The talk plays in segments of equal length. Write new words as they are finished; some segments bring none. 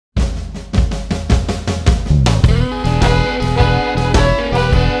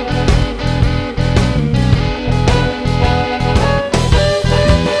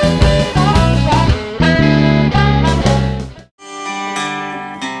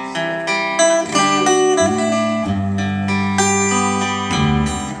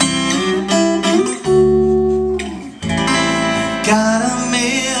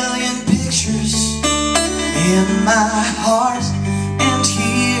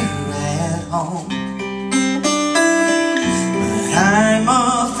home. But I'm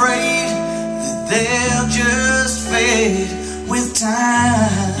afraid that they'll just fade with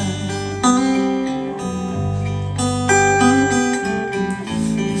time.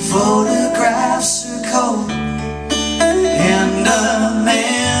 Photographs are cold and a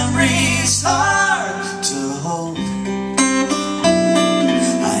memory's hard to hold.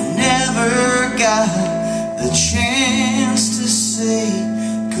 I never got the chance to say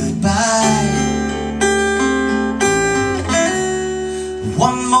goodbye.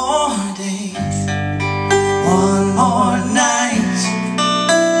 One more day, one more night,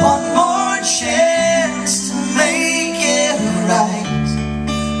 one more chance to make it right.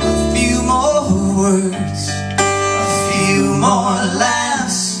 A few more words, a few more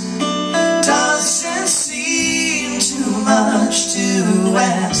laughs. Doesn't seem too much to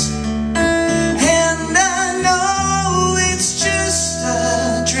ask. And I know it's just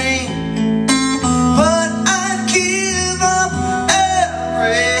a dream, but I'd give up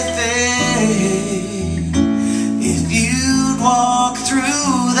everything if you'd walk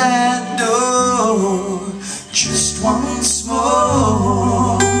through that door just once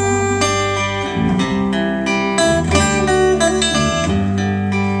more.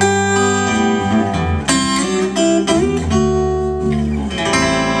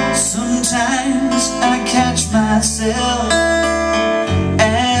 Sometimes I catch myself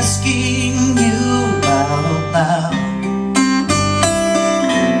asking you out loud,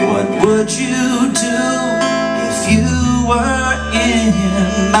 what would you do if you were in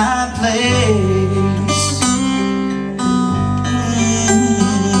my place?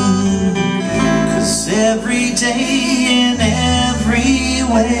 'Cause every day in every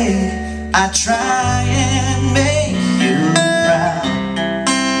way I try and make you proud,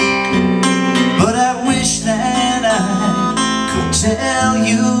 but I wish that I could tell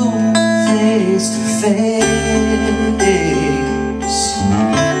you face to face.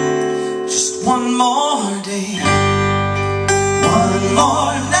 Just one more day, one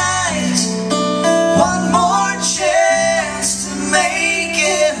more night, one more chance to make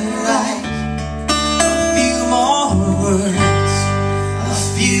it right. A few more words, a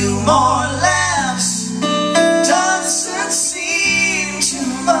few more laughs. Doesn't seem too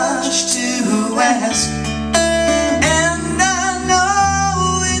much to ask. And I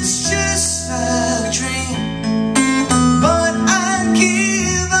know it's just a dream, but I'd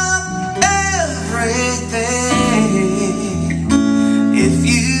give up everything if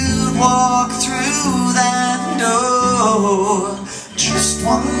you'd walk through that door just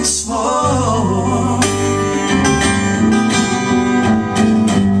once more.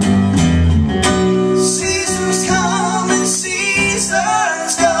 Seasons come and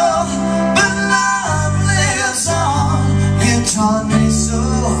seasons go, but love lives on. You taught me so.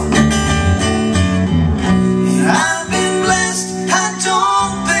 I've been blessed, I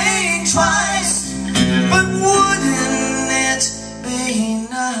don't think twice, but wouldn't it be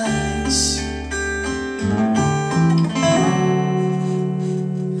nice?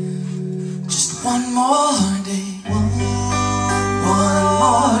 Just one more day, one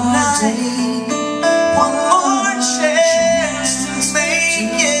more night, one more chance to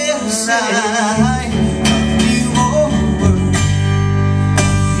make it right. A few more words,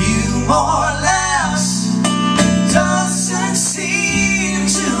 a few more